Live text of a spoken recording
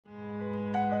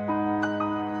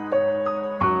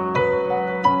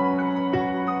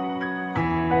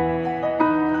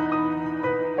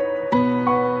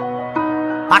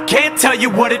I can't tell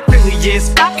you what it really is,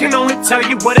 I can only tell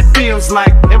you what it feels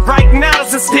like. And right now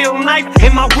there's a steel knife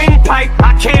in my windpipe.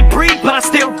 I can't breathe but I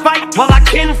still fight, well I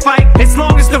can fight. As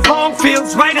long as the wrong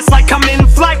feels right, it's like I'm in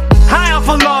flight. High off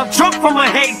of love, drunk from my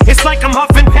hate, it's like I'm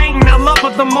huffing pain. I love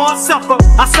her, the more I suffer,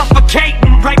 I suffocate.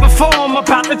 And right before I'm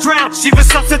about to drown, she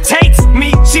resuscitates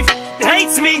me. She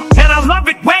hates me, and I love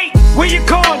it. Wait, where you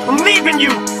going? I'm leaving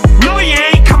you. No, you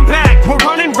ain't come back, we're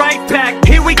running right back.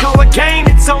 Here we go again,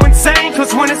 it's so insane.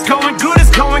 Cause when it's going good,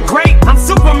 it's going great. I'm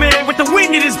Superman with the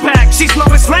wind in his back. She's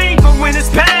Lois Lane, but when it's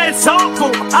bad, it's awful.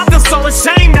 I feel so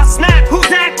ashamed, I snap, who's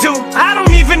that dude? I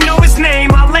don't even know his name,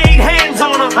 I laid hands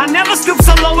on her. I never stoop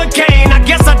so low again, I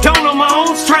guess I don't know my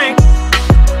own strength.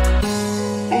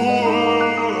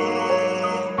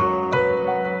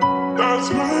 That's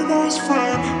my best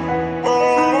friend.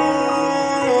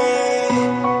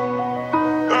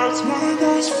 That's my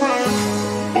best friend.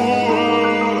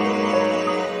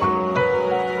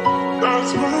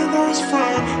 That's my best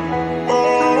friend.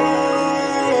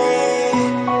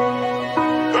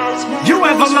 You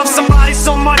ever love somebody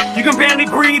so much you can barely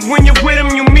breathe when you're with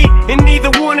them? You meet and neither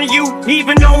one of you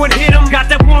even know it hit them. Got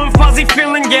that warm fuzzy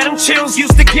feeling, yeah, them chills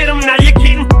used to get them. Now you're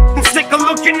getting sick of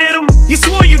looking at them. You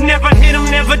swore you'd never hit them,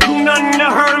 never do nothing to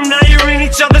hurt them. Now you're in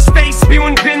each other's face,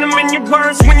 spewing venom in your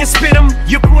words when you spit them.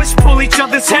 You push, pull each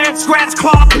other's hair, scratch,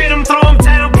 claw, pit them, throw them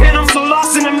down, pin them. So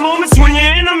lost in the moments when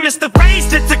you're in them, it's the phrase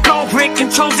that the culprit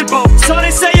controls you both. So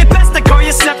they say it best to go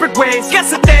your separate ways.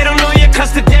 Guess that they don't know you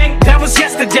cause today, that was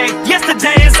yesterday.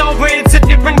 Yesterday is over, it's a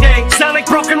different day. Sound like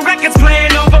broken records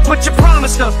playing over, but you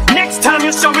promised her next time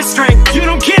you'll show restraint. You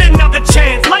don't get another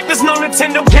chance. Life is no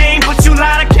Nintendo game, but you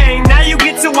lied again. Now you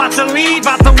get to watch her leave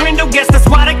out the window. Guess that's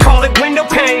why they call it window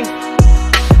pane.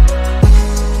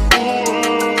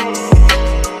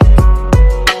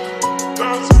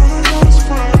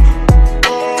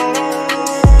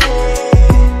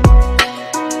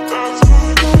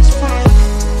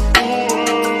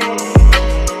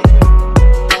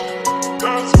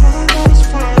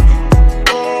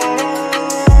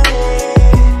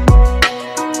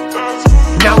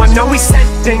 I know we said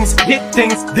things, did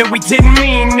things that we didn't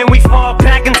mean, and we fall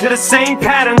back into the same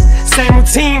pattern, same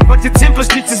routine. But your temper's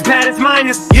just as bad as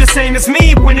mine is. You're the same as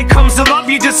me, when it comes to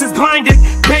love, you're just as blinded.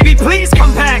 Baby, please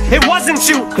come back, it wasn't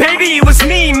you, baby, it was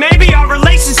me. Maybe our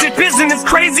relationship isn't as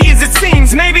crazy as it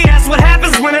seems. Maybe that's what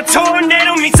happens when a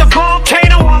tornado meets a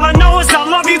volcano. All I know is I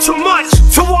love you too much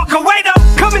to walk away though.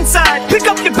 Come inside, pick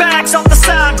up your bags off the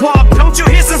sidewalk. Don't you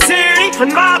hear sincerity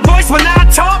in my voice when I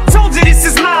talk? Told you this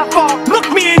is my fault,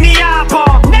 look me in the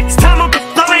eyeball. Next time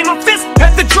I'll lay my fist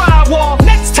at the drywall.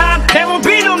 Next time, there will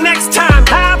be no next time.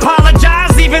 I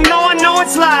apologize even though I know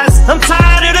it's lies. I'm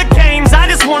tired of the games, I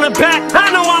just want her back.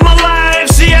 I know I'm alive,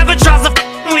 if she ever tries to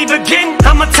leave again,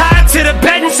 I'ma tie her to the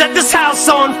bed and set this house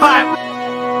on fire.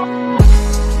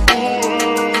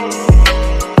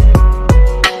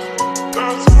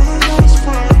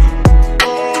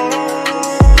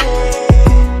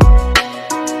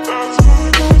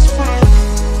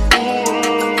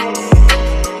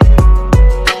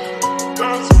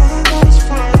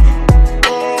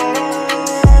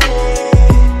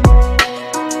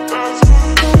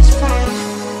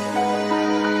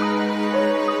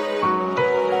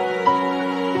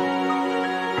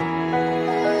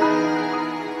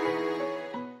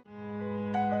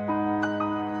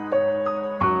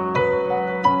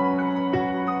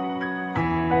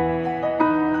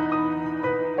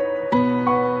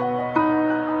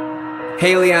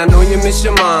 Haley, I know you miss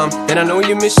your mom, and I know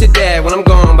you miss your dad when I'm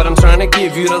gone, but I'm trying to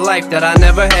give you the life that I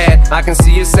never had. I can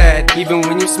see you sad, even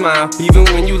when you smile, even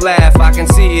when you laugh. I can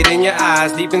see it in your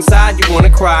eyes, deep inside you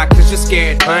wanna cry, cause you're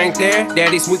scared. I ain't there,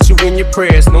 daddy's with you in your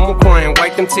prayers. No more crying,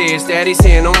 wipe them tears, daddy's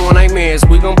here, no more nightmares.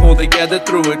 We gon' pull together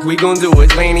through it, we gon' do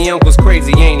it. Laney uncle's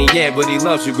crazy, ain't he? Yeah, but he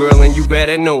loves you, girl, and you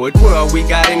better know it. What all we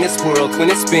got in this world, when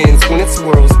it spins, when it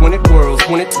swirls, when it whirls,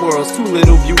 when it twirls. Two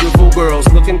little beautiful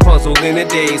girls, looking puzzled in a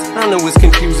daze. I know it's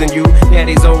confusing you,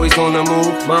 daddy's always on the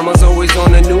move, mama's always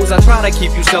on the news. I try to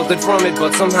keep you sheltered from it,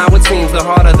 but somehow it seems the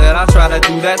harder that I try to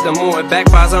do that, the more it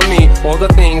backfires on me. All the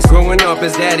things growing up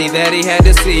as daddy that he had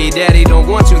to see, daddy don't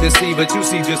want you to see, but you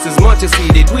see just as much as he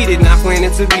did. We did not plan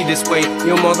it to be this way,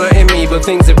 your mother and me, but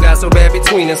things have got so bad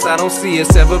between us. I don't see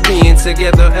us ever being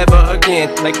together ever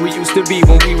again, like we used to be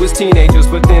when we was teenagers.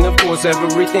 But then of course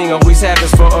everything always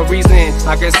happens for a reason.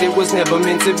 I guess it was never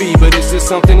meant to be, but it's just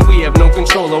something we have no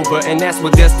control over, and that's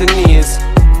what destiny is.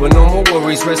 But no more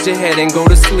worries, rest your head and go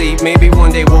to sleep. Maybe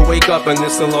one day we'll wake up and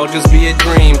this'll all just be a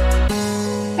dream.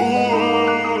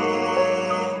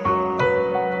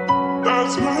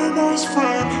 That's my best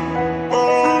friend.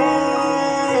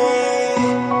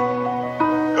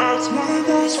 That's my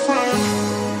best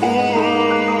friend.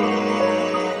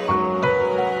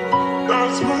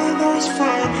 best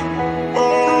friend.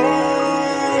 Oh,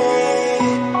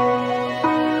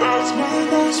 that's my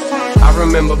best friend. I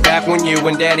remember back one year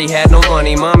when daddy had no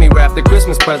money. Mommy wrapped the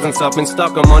Christmas presents up and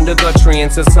stuck them under the tree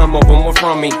and said some of them were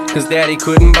from me, cause daddy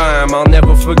couldn't buy them. I'll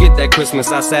never forget that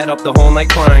Christmas. I sat up the whole night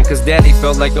crying cause daddy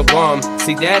felt like a bum.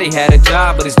 See, daddy had a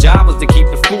job, but his job was to keep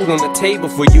the food on the table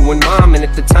for you and mom. And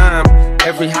at the time,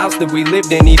 every house that we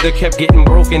lived in either kept getting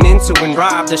broken into and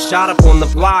robbed or shot up on the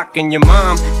block. And your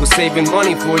mom was saving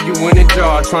money for you in a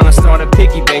jar, trying to start a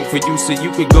piggy bank for you so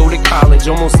you could go to college.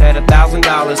 Almost had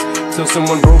 $1,000 till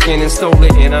someone broke in and stole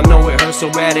it. And I know it hurt so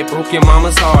bad it broke your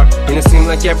mama's heart. And it seemed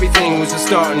like everything was just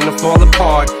starting to fall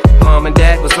apart. Mom and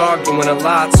dad was arguing a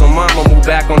lot, so mama moved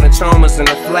back on the Chalmers in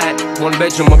a flat,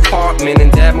 one-bedroom apartment,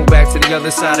 and dad moved back to the other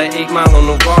side of 8 Mile on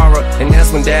Novara. And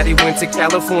that's when daddy went to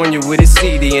California with his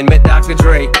CD and met Dr.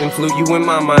 Dre and flew you and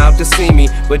mama out to see me.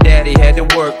 But daddy had to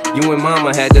work, you and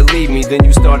mama had to leave me. Then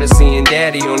you started seeing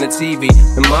daddy on the TV,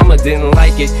 and mama didn't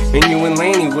like it, and you and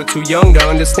Laney were too young to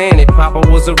understand it. Papa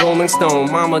was a Rolling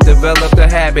Stone, mama developed a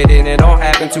habit, and it all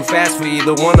happened too fast for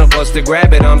either one of us to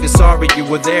grab it. I'm just sorry you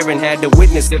were there and had to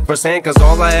witness it firsthand, cause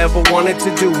all I ever wanted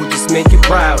to do was just make you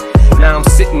proud. Now I'm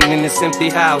sitting in this empty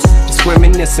house, just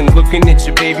reminiscing, looking at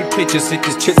your baby pictures. It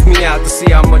just trips me out to see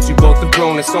how much you both have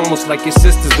grown. It's almost like your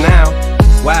sisters now.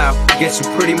 Wow, I guess you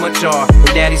pretty much are. And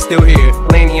daddy's still here.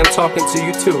 Laney, I'm talking to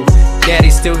you too.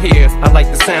 Daddy's still here. I like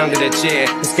the sound of that chair.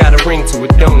 It's got a ring to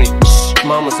it, don't it? Shh,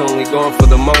 mama's only gone for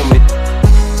the moment.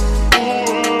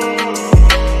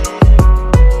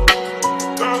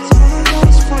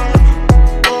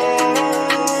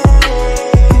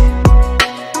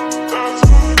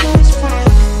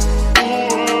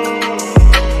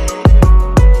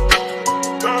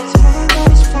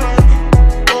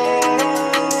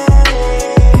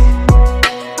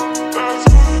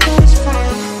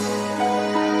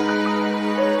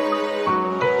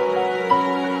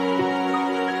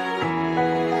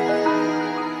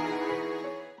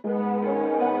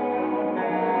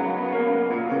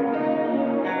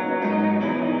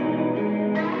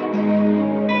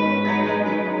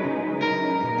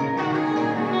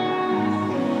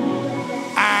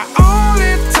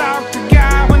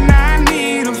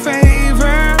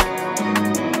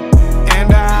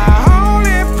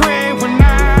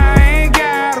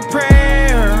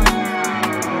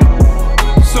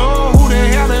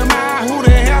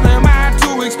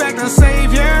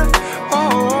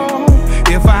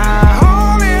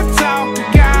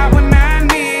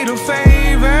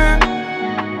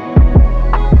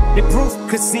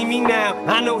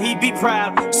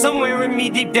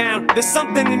 There's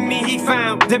something in me he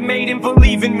found that made him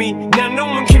believe in me. Now no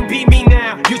one can beat me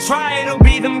now. You try it, it'll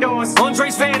be them doors.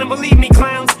 Andre's Phantom, believe me,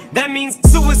 clowns. That means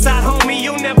suicide, homie.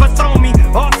 You'll never throw me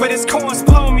off of this course,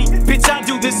 blow me. Bitch, I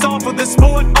do this all for the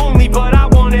sport only, but I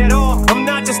want it all. I'm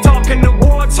not just talking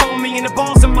awards, homie. And the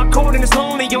balls in my court and it's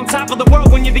lonely. On top of the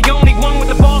world when you're the only one with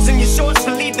the balls in your shorts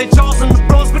to leave the jaws on the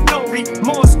floors with no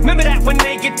remorse. Remember that when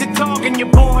they get to talking your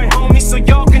boy, homie, so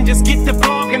y'all can just get to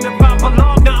blogging about my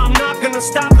log. Now I'm not gonna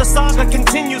stop, the saga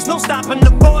continues, no stopping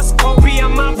the force. Obi,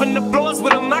 I'm mopping the floors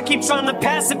with them. I keep trying to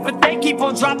pass it, but they keep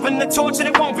on dropping the torch, and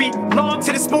it won't be long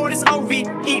to the sport is OVE,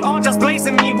 just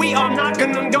blazing me. We are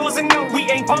knocking on doors, and no,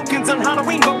 we ain't pumpkins on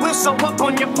Halloween, but we'll show up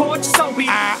on your porch. So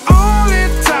I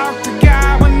only talk to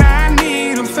God when I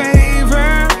need a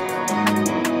favor,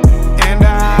 and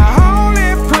I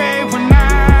only pray when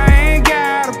I ain't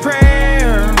got a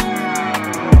prayer.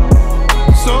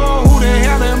 So who the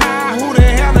hell am I? Who the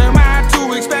hell am I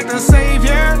to expect a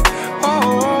savior?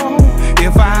 Oh,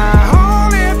 if I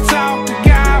only talk to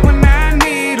God when I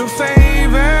need a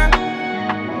favor.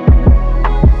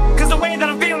 Cause the way that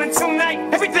I'm feeling tonight,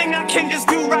 everything I can just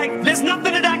do right. There's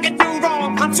nothing that I can do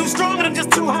wrong. I'm too strong and I'm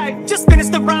just too high. Just finish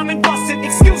the rhyme and bust it.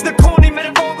 Excuse the corny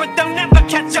metaphor, but they'll never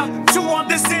catch up to all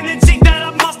this energy that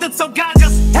I've mustered. So God,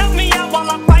 just help me out while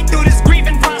I fight through this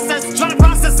grieving process. Trying to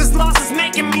process this loss is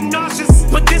making me nauseous,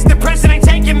 but this depression ain't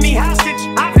taking me hostage.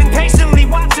 I've been patiently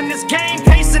watching this game,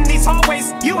 pacing these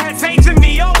hallways. You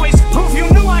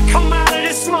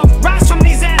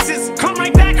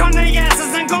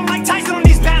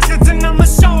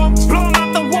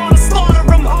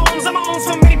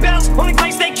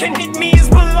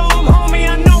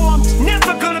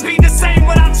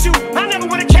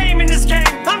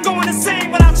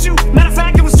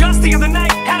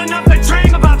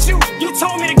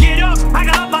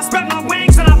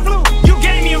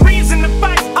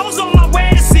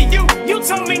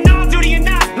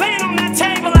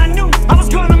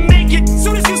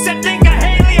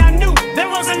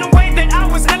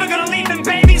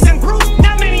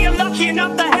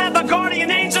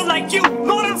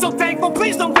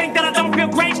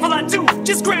I do.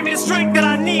 Just grant me the strength that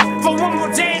I need for one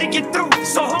more day to get through.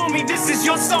 So homie, this is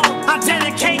your song, I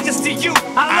dedicate this to you.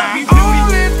 I love you, beauty. I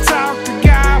only talk to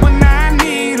God when I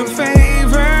need a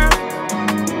favor,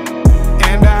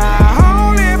 and I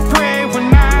only pray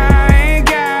when I ain't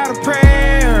got a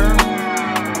prayer.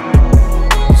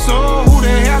 So who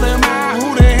the hell am I?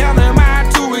 Who the hell am I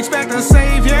to expect a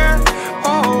savior?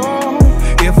 Oh,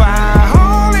 if I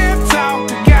only talk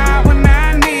to God when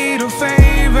I need a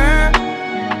favor.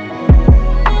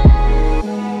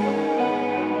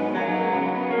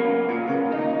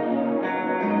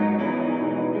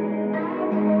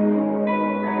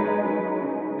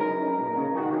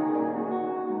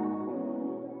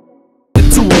 The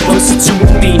two of us are two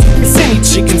and me. Cause any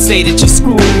chick can say that you're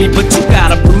screwing me, but you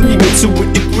gotta believe me to a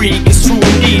degree. It's true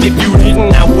indeed. If you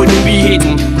didn't, I wouldn't be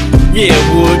hitting. Yeah, it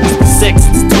would. The sex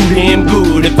is too damn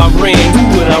good. If I ran, who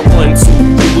would I run to?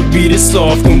 It would be this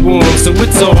soft and warm, so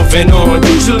it's off and on.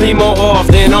 Usually more off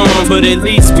than on, but at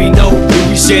least we know that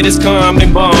we share this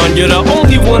common bond. You're the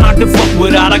only one I can fuck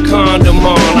without a condom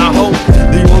on. I hope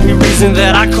the only reason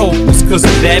that I cope is cause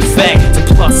of that fact. And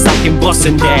plus I can bust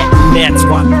in that, and that's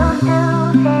why.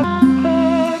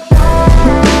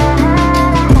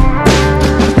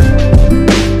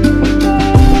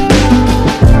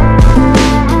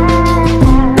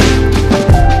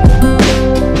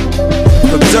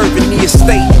 Observing the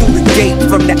estate through the gate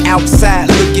from the outside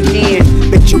looking in.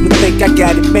 Bet you would think I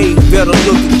got it made, better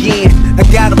look again. I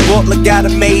got a butler, got a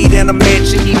maid, and a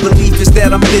mansion. The belief is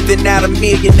that I'm living out a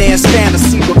millionaire's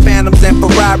fantasy with phantoms and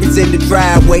Ferraris in the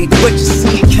driveway. But you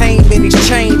see, it came in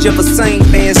exchange of a sane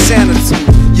man's sanity.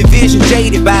 Your vision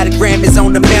jaded by the Grammys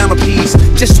on the mantelpiece.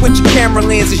 Just switch your camera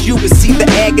lenses, you will see the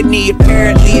agony.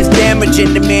 Apparently it's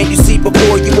damaging the man you see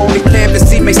before you on the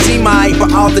canvas. He may seem alright,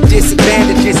 but all the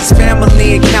disadvantages. His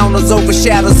family encounters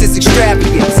overshadows his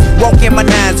extravagance. Walk in my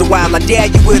nines a while, I dare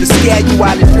you with a scare you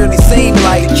while it really seemed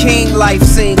like a king life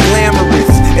seemed glamorous.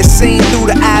 It's seen through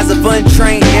the eyes of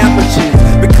untrained amateurs,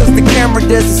 because the camera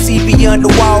doesn't see beyond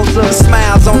the walls of the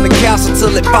smiles on the couch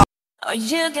until it falls. Oh,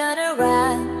 you gotta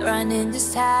run, running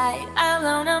this tide.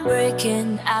 Alone, I'm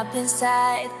breaking up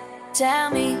inside.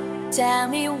 Tell me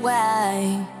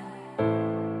why.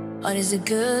 Or is it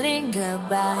good and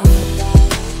goodbye?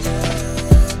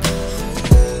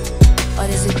 Or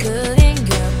is it good and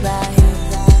goodbye?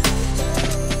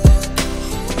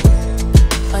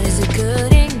 Or is it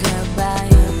good and goodbye?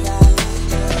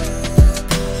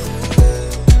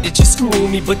 That you screw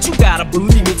me, but you gotta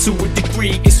believe me to a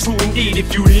degree. It's true indeed.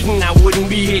 If you didn't, I wouldn't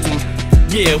be hitting.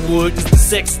 Yeah, it would, cause the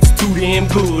sex is too damn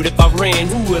good. If I ran,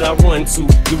 who would I run to?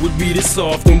 It would be this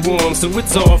soft and warm, so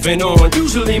it's off and on.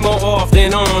 Usually more off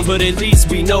than on, but at least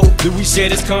we know that we share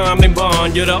this common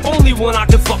bond. You're the only one I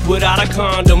can fuck without a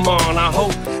condom on. I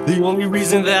hope the only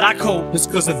reason that I cope is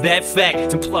cause of that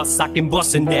fact. And plus I can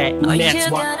bust in that, and that's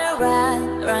you why. gotta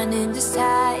run, running this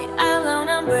tide. Alone,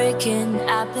 I'm breaking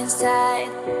up inside.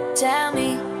 Tell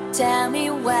me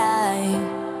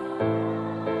why.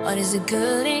 Or is it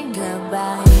good and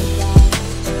goodbye?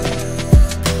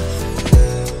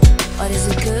 Or is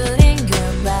it good and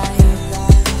goodbye?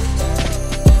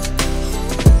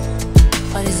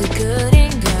 Or is it good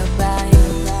and goodbye?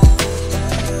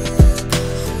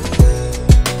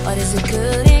 Or is it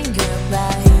good and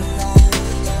goodbye?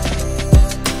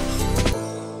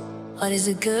 Or is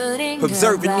it good and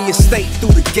Observing goodbye? the estate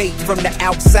through the gate from the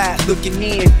outside looking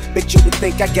in. Bet you would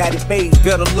think I got it made,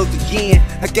 better look again.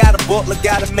 I got a butler,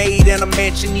 got a maid, and a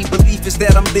mansion. The belief is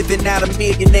that I'm living out a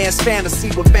millionaire's fantasy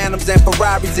with phantoms and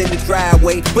Ferraris in the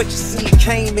driveway. But you see, it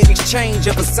came in exchange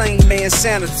of a sane man's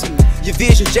sanity. Your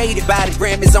vision jaded by the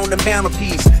Grammys on the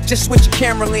mantelpiece. Just switch your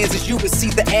camera lenses, you will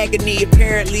see the agony.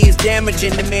 Apparently it's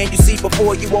damaging the man you see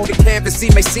before you on the canvas.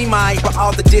 He may seem alright, but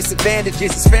all the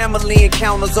disadvantages. His family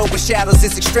encounters overshadows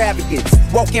his extravagance.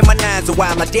 Walk in my nines a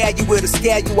while, I dare you with a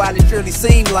scare you while it surely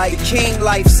seemed like a king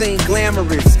life seemed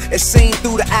glamorous. It's seen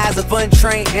through the eyes of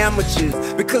untrained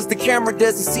amateurs, because the camera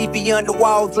doesn't see beyond the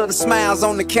walls of the smiles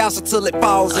on the couch until it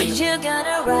falls. Oh, you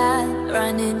gotta run,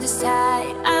 running this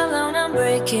tide. Alone, I'm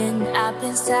breaking up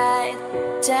inside.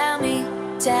 Tell me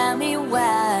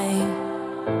why.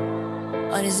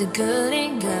 Or is it good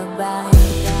and goodbye?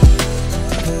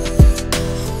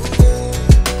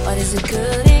 Or is it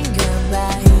good and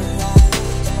goodbye?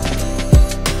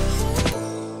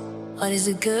 Or is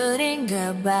it good and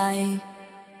goodbye?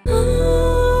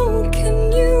 Oh,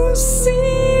 can you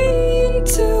see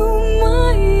into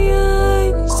my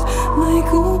eyes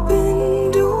like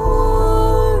open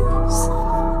doors,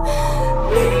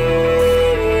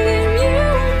 leading you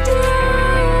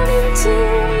down into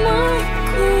my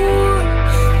core,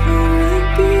 where it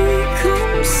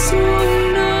becomes so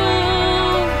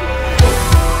numb?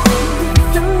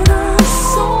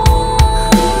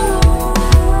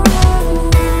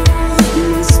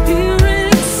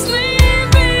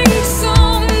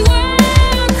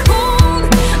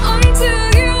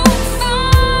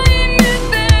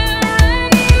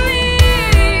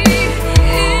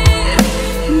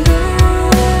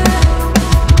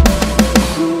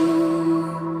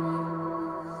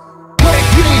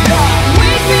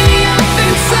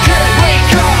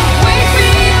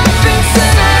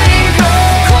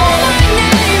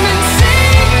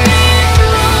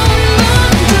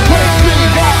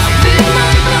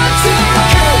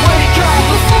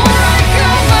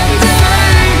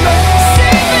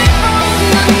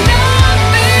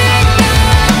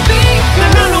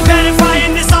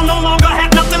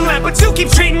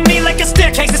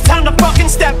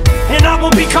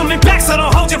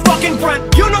 run.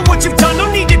 You know what you've done,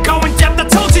 no need to go in depth. I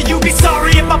told you you'd be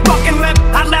sorry if I fucking left.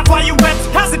 I laugh while you wept.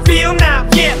 How's it feel now?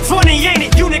 Yeah, funny ain't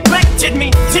it? You neglected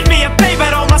me. Did me a favor,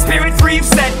 all my spirit free, you've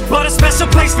said. But a special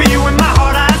place for you in my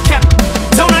heart I've kept.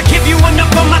 Don't I give you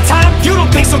enough of my time? You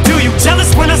don't think so, do you?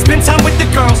 Jealous when I spend time with the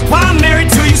girls. Why I'm married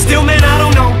to you still, man, I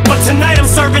don't know. But tonight I'm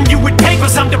serving you with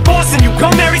papers, I'm divorcing you. Go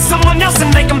marry someone else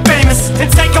and make them famous. And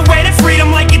take away that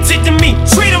freedom like you did to me.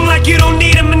 Treat them like you don't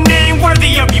need them and they ain't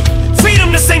worthy of you. Feed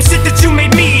them the same shit that you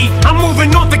made me eat. I'm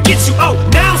moving on, forget you. Oh,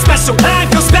 now I'm special. I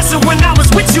ain't feel special when I was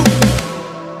with you.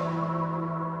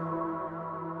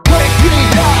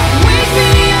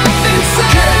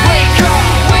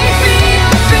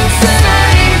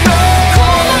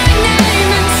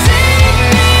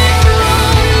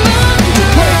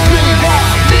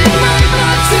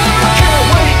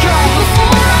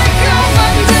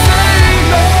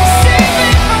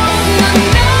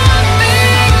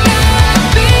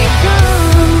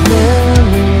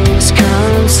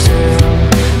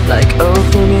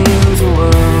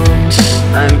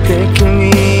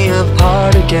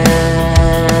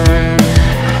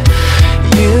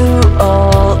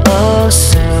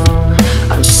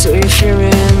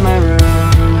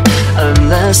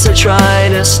 I try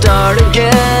to start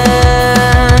again.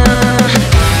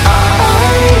 I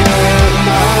hurt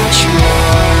much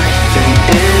more than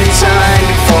any time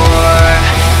before.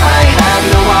 I have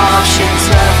no options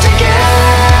left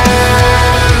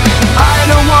again. I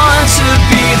don't want to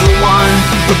be the one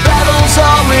the battles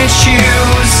always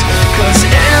choose, 'cause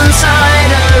inside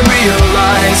I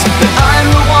realize that I'm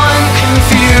the one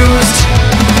confused.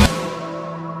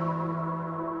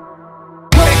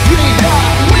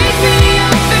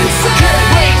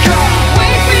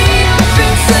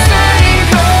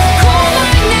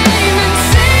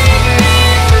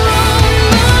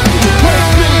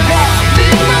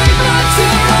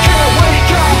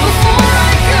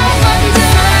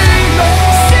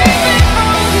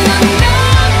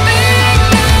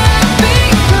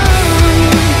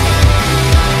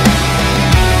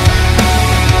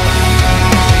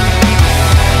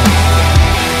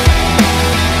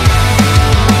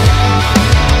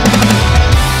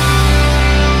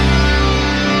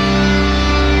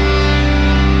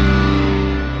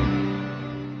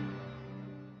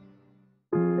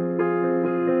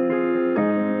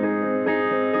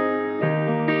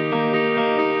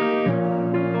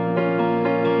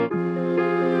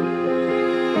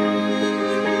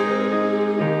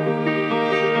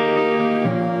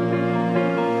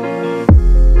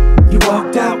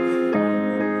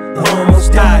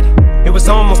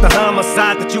 Almost a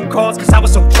homicide that you caused, 'cause I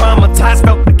was so traumatized.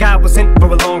 Felt like I was in for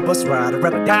a long bus ride. I'd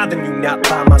rather die than you not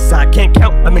by my side. Can't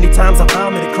count how many times I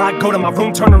vomited, cried. Go to my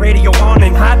room, turn the radio on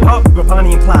and hide. Pop, we were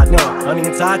Bonnie and Clyde. No, on the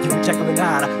inside you were Jekyll and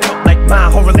Hyde. I felt like my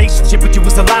whole relationship with you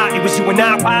was a lie. It was you and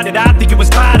I. Why did I think it was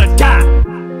right or die?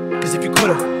 'Cause if you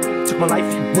could've took my life,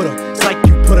 you would've. It's like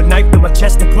you put a knife in my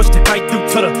chest and pushed it right through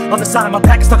to the other side of my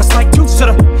back and stuck a slight too.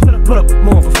 Should've put up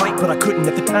more of a fight, but I couldn't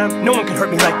at the time. No one could hurt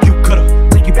me like you could've.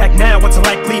 You back now, what's the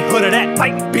likelihood of that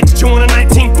fight? Bitch, you on a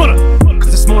 19-footer.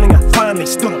 'Cause this morning I finally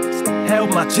stood up,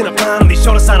 held my chin up, finally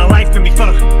showed a sign of life in me for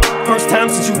the first time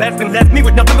since you left, and left me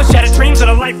with nothing but shattered dreams of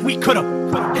the life we could've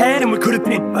had and we could've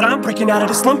been. But I'm breaking out of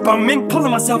the slump I'm in,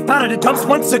 pulling myself out of the dumps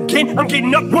once again. I'm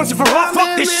getting up once and for all,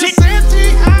 fuck this shit.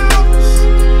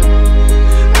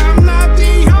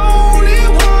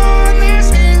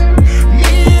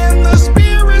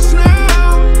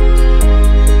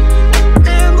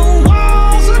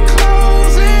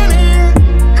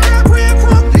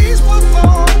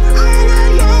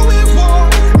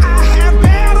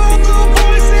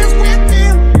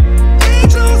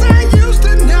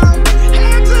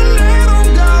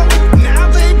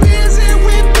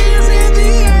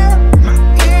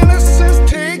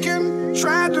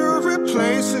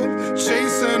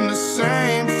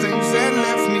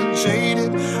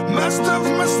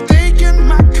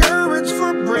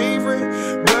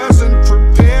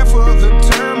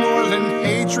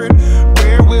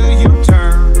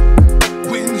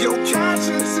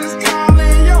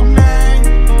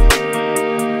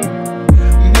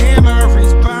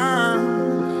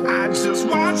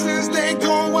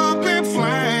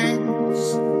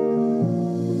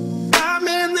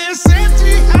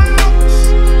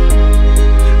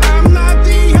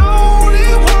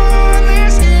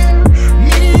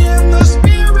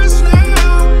 Spirits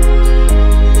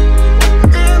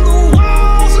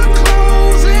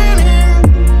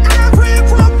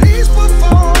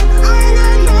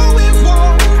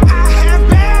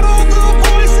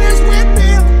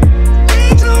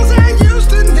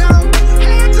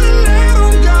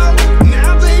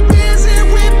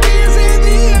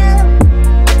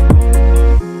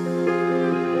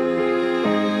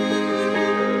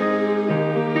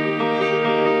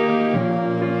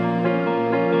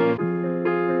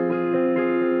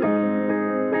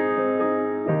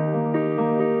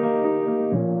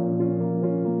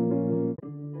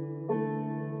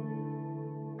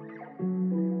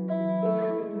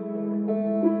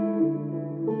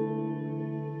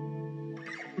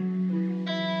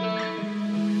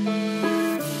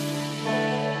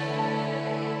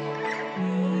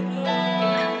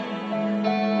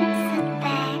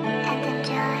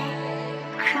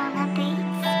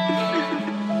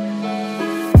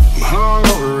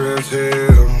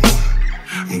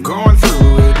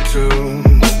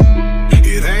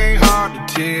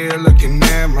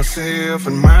myself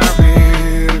in my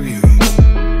review.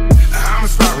 I'm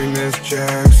sorry, Miss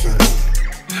Jackson,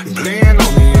 playing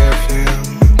on the FM.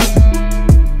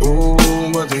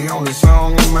 Oh, but the only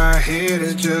song in my head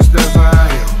is just as I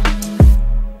am.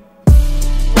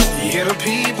 Yeah, the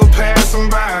people passing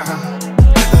by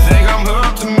think I'm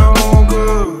up to no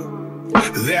good,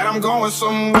 that I'm going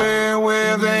somewhere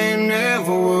where they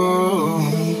never would.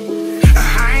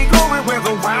 I ain't going where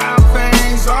the wild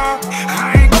things are.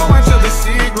 I ain't going to the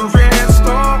cigarette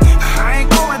store. I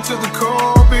ain't going to the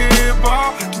cold beer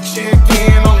bar to check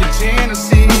in on the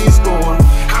Tennessee score.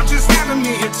 I'm just having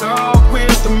me a talk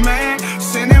with the man,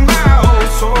 sending my whole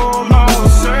soul on a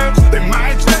search. They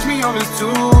might judge me on this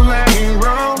two-lane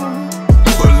road,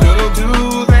 but little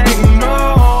do they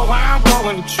know I'm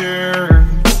going to church.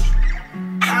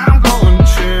 I'm going to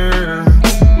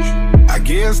church. I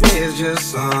guess there's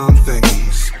just some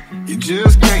things you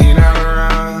just can't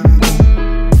outrun.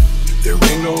 There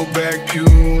ain't no back pew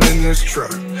in this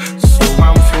truck, so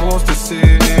I'm forced to sit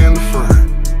in the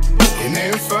front. And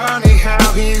it's funny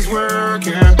how he's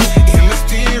working in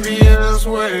mysterious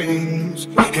ways.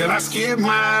 And I skip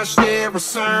my share of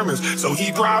sermons, so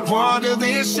he brought one to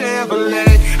this Chevrolet.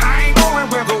 I ain't going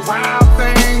where the wild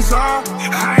things are.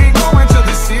 I ain't going to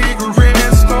the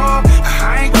cigarette store.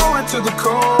 I ain't going to the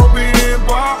cold beer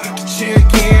bar to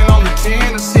check in on the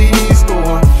Tennessee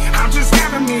score. I'm just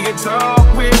having me a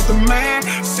talk with the man,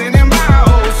 sending my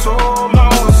whole soul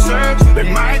on a search.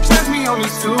 They might judge me on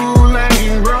this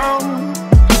two-lane road,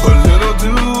 but little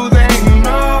do they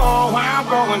know I'm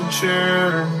going to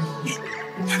church.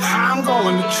 I'm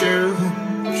going to church.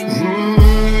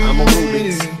 I'm a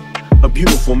Rubik's, a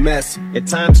beautiful mess, at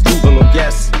times juvenile,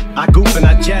 yes. I goof and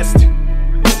I jest,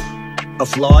 a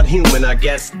flawed human, I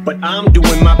guess. But I'm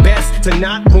doing my best to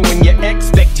not ruin your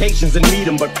expectations and meet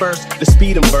him. But first, the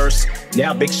speed and verse.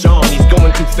 Now Big Sean, he's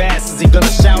going too fast. Is he gonna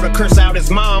shout or curse out his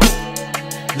mom?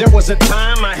 There was a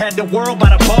time I had the world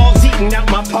by the balls eating out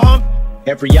my palm.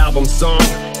 Every album song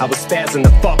I was spazzing the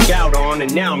fuck out on,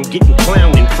 and now I'm getting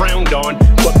clowned and frowned on.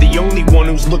 But the only one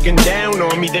who's looking down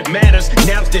on me that matters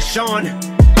now's Deshaun.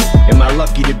 Am I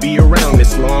lucky to be around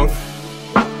this long?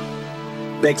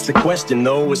 Begs the question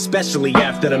though, especially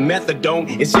after the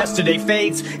methadone is yesterday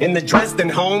fades, and the Dresden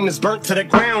home is burnt to the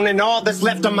ground, and all that's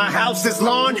left of my house is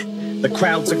lawn. The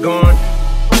crowds are gone,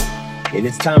 and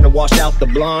it's time to wash out the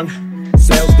blonde.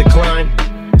 Sales decline,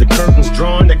 the curtains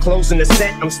drawn, they're closing the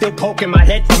set. I'm still poking my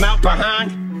head from out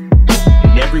behind,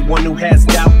 and everyone who has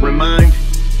doubt remind,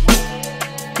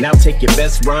 now take your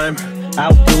best rhyme,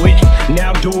 outdo it,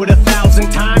 now do it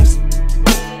 1,000 times.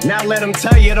 Now let them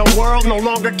tell you the world no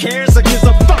longer cares or gives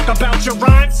a fuck about your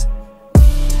rhymes.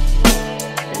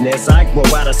 And as I grow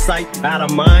out of sight, out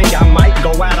of mind, I might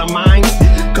go out of mind.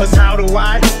 Cause how do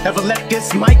I ever let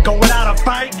this mic go without a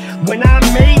fight, when I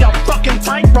made a fucking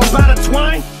tightrope out of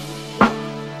twine?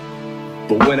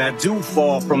 But when I do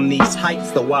fall from these heights,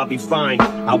 though I'll be fine.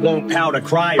 I won't powder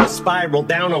cry or spiral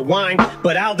down a whine,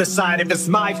 but I'll decide if it's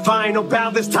my final bow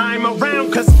this time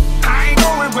around. Cause I ain't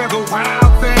going where the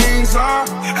wild things are.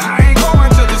 I ain't going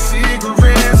to the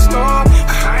cigarette store.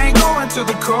 I ain't going to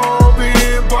the cold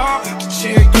beer bar to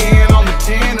check in on the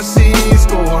Tennessee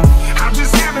score. I'm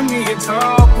just having me a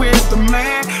talk with the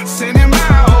man, sending my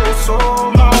whole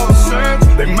soul on a search.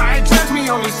 They might judge me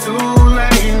on this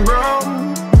two-lane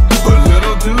road, but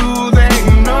little do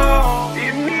they know,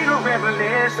 didn't need a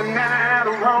revelation out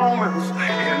of Romans,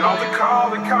 and all the call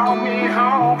that called me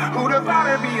home. Who'd have thought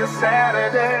it'd be a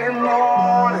Saturday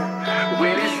morning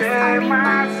when he saved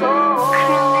my soul?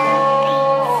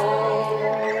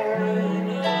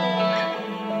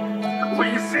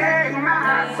 When you saved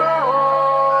my soul.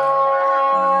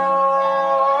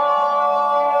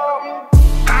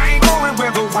 I ain't going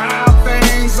where the wild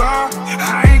things are.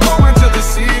 I ain't going to the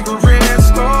cigarette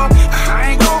store.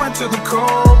 I ain't going to the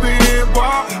cold beer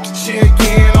bar to check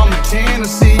in on the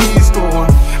Tennessee score.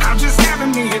 I'm just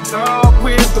having me a talk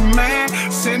with the man,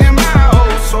 sending my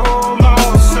whole soul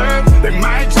on a search. They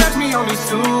might judge me on this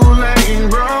two-lane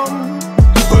road,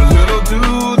 but little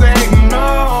do they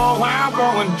know I'm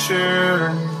going to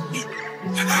church.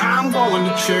 I'm going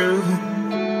to church.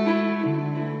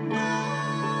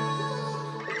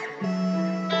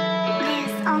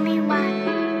 There's only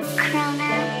one Corona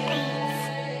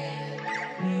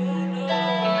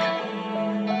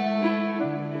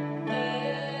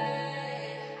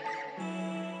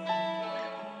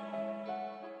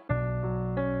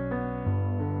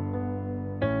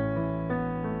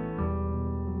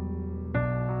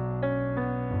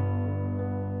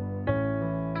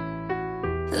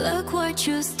Look what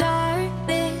you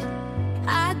started.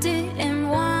 I didn't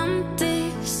want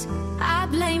this. I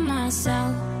blame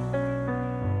myself.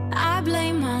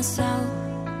 myself.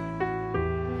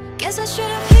 Guess I should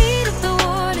have heeded the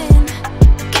warning.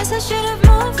 Guess I should have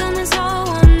moved on, that's all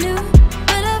I knew.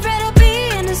 But I'd rather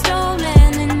be in the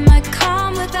stolen in my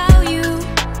calm without you.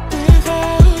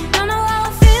 Don't know how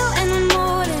I feel in the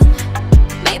morning.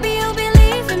 Maybe you'll be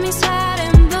leaving me sad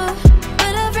and blue.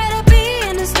 But I'd rather be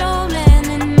in the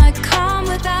stolen in my calm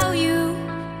without you.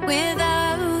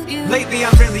 Without you. Lately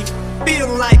I really feel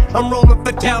like I'm rolling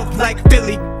for Delph like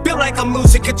Philly. Feel like I'm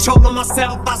losing control of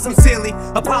myself. I sincerely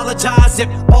apologize if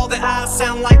all that I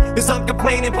sound like is I'm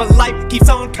complaining, but life keeps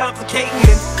on complicating,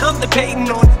 and I'm debating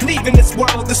on leaving this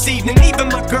world this evening. Even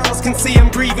my girls can see I'm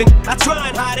grieving. I try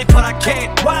and hide it, but I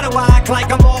can't. Why do I act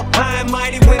like I'm all high and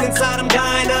mighty when inside I'm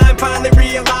dying? I'm finally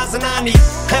realizing I need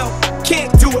help.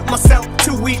 Can't do it myself.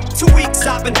 2 weeks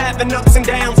I've been having ups and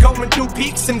downs, going through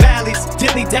peaks and valleys,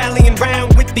 dilly-dallying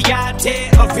around with the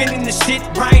idea of ending the shit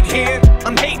right here.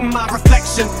 I'm hating my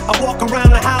reflection. I walk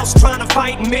around the house trying to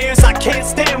fight mirrors. I can't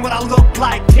stand what I look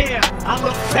like here. I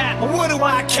look fat, but what do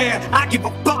I care? I give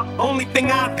a fuck. Only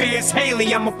thing I fear is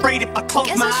Haley. I'm afraid if I close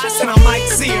my eyes and I might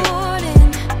see her.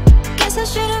 Guess I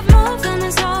should have moved on,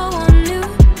 that's all I knew.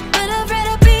 But I'd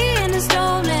rather be in the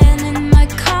stolen in my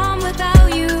calm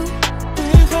without you.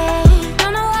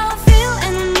 Don't know how I feel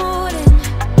in the morning.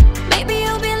 Maybe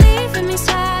you'll be leaving me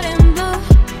sad and blue.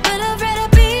 But I'd rather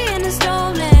be in the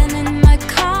stolen in my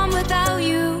calm without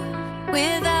you.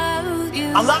 Without you.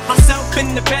 I lock myself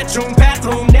in the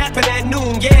bathroom, napping at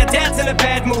noon. Yeah, Dad's in a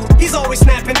bad mood. He's always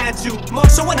snapping at you.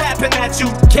 Marshall, what happened at you?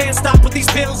 Can't stop with these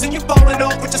pills and you falling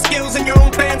off with your skills, and your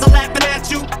own fans are laughing at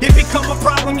you. It become a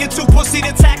problem, you're too pussy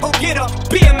to tackle. Get up,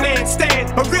 be a man,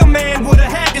 stand. A real man would've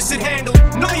had this shit handled.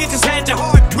 No, you just had your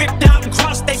heart ripped out and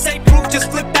crushed. They say proof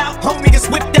just flipped out. Homie just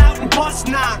whipped out and bust.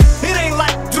 Nah, it ain't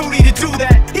like duty to do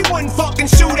that. He wouldn't fucking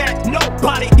shoot at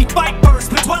nobody. He fight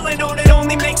first, but dwelling on it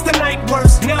only makes the night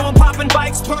worse. Now I'm popping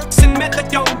bikes, perks, and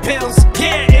methadone pills.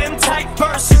 Yeah, M-type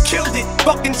first, you killed it.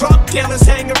 Fucking drug dealers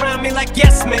hang around me like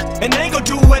yes men, and they gon'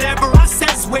 do whatever I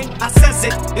says when I says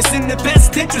it. It's in the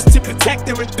best interest to protect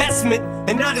their investment,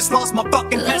 and I just lost my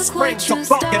fucking best friend, so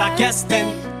fuck it, I guess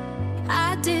then.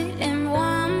 I didn't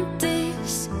want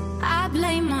this. I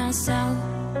blame myself.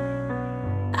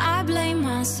 I blame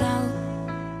myself.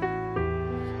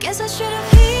 Guess I should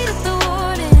have heeded the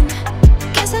warning.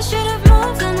 Guess I should have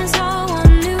moved on, that's all I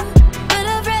knew. But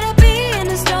I'd rather be in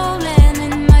the stolen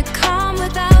in my calm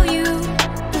without you.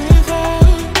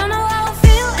 Don't know how I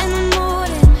feel in the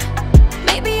morning.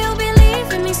 Maybe you'll be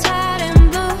leaving me sad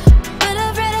and blue. But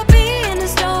I'd rather be in the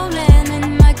stolen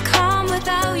in my calm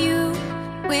without you.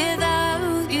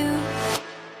 Without you.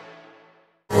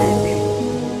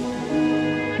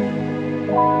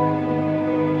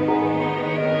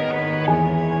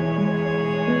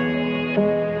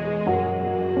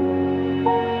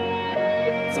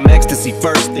 Ecstasy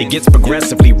first, it gets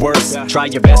progressively worse. Try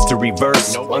your best to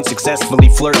reverse, unsuccessfully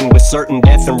flirting with certain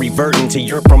death and reverting to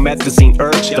your promethazine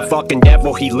urge. The fucking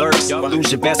devil, he lurks.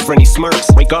 Lose your best friend, he smirks.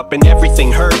 Wake up and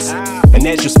everything hurts. And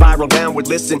as you spiral downward,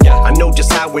 listen, I know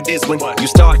just how it is when you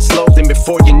start slow, then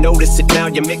before you notice it, now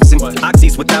you're mixing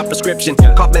oxys without prescription.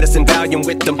 Caught medicine Valium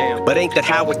with them, but ain't that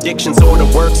how addiction sorta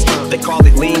works? They call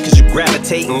it lean cause you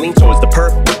gravitate and lean towards the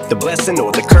perk, the blessing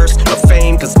or the curse of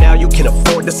fame, cause now you can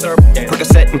afford to serve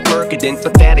Percocet and Percodent,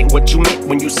 but that ain't what you meant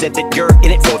when you said that you're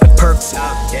in it for the perks.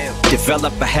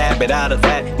 Develop a habit out of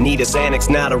that. Need a Xanax,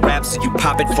 not a rap, so you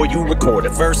pop it before you record a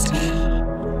verse.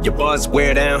 Your buzz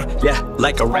wear down, yeah,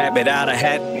 like a rabbit out of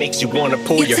hat. Makes you wanna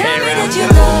pull your hair out. You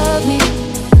love me.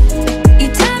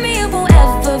 You tell me it won't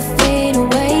ever fade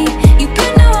away. You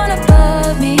put no one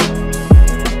above me.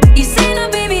 You say no,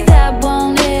 baby, that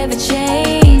won't ever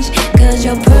change. Cause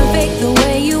you're perfect the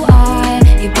way you are.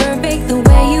 You're perfect the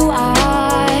way you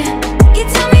are. You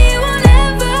tell me it won't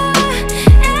ever,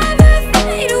 ever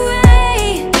fade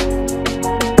away.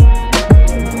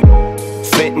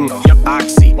 Fitting,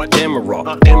 Oxy,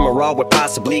 Demerol with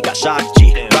possibly got shock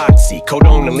G, Roxy,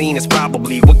 Codonaline is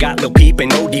probably what got Lil Peep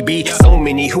and ODB. So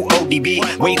many who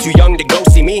ODB, way too young to go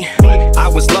see me. I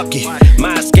was lucky,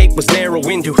 my escape was narrow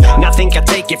window. Now think I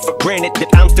take it for granted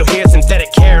that I'm still here. Synthetic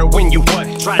heroin, you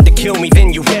tried to kill me,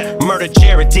 then you murdered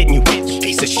Jared, didn't you?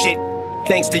 Piece of shit.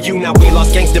 Thanks to you, now we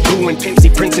lost Gangsta Boo and Pimsy,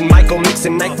 Prince and Michael,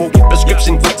 Nixon, Nightfall with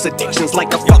prescription bikes, addictions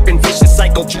like a fucking vicious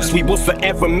cycle. We will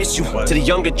forever miss you. To the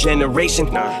younger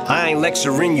generation, I ain't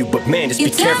lecturing you, but man, just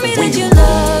be careful when you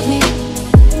tell me that you love me.